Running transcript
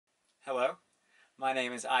Hello, my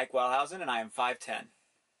name is Ike Wellhausen and I am 5'10".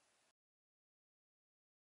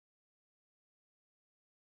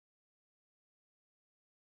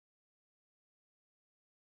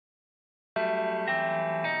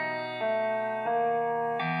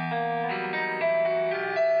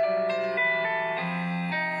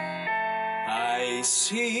 I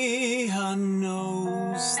see a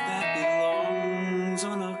nose that belongs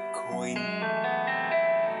on a coin,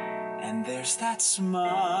 and there's that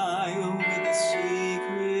smile with a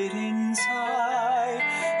secret inside,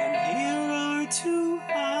 and here are two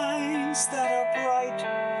eyes that are bright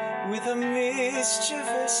with a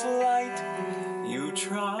mischievous light. You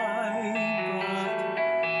try but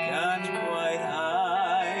can't quite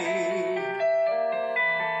hide.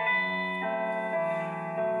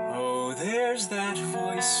 Oh, there's that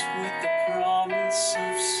voice with the promise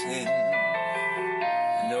of sin.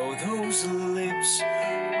 No, those lips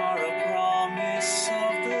are a promise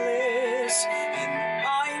of bliss, and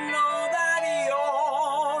I know that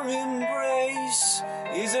your embrace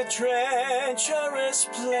is a treacherous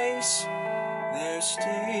place. There's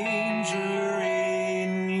danger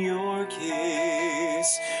in your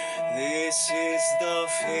kiss. This is the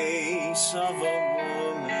face of a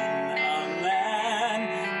woman a man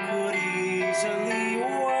could easily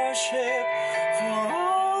worship for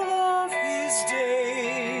all of his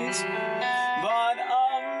days, but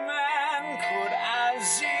a man could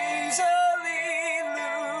as easily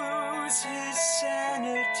lose his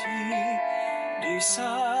sanity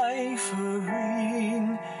deciphering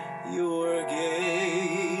your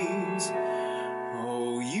gaze.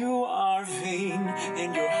 Oh, you are vain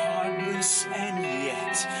and you're heartless, and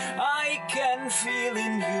yet I can feel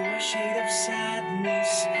in you a shade of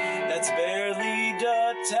sadness that's barely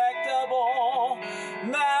detectable.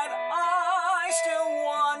 That I still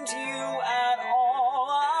want you at all.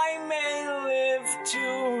 I may live to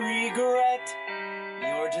regret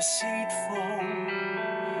your deceitful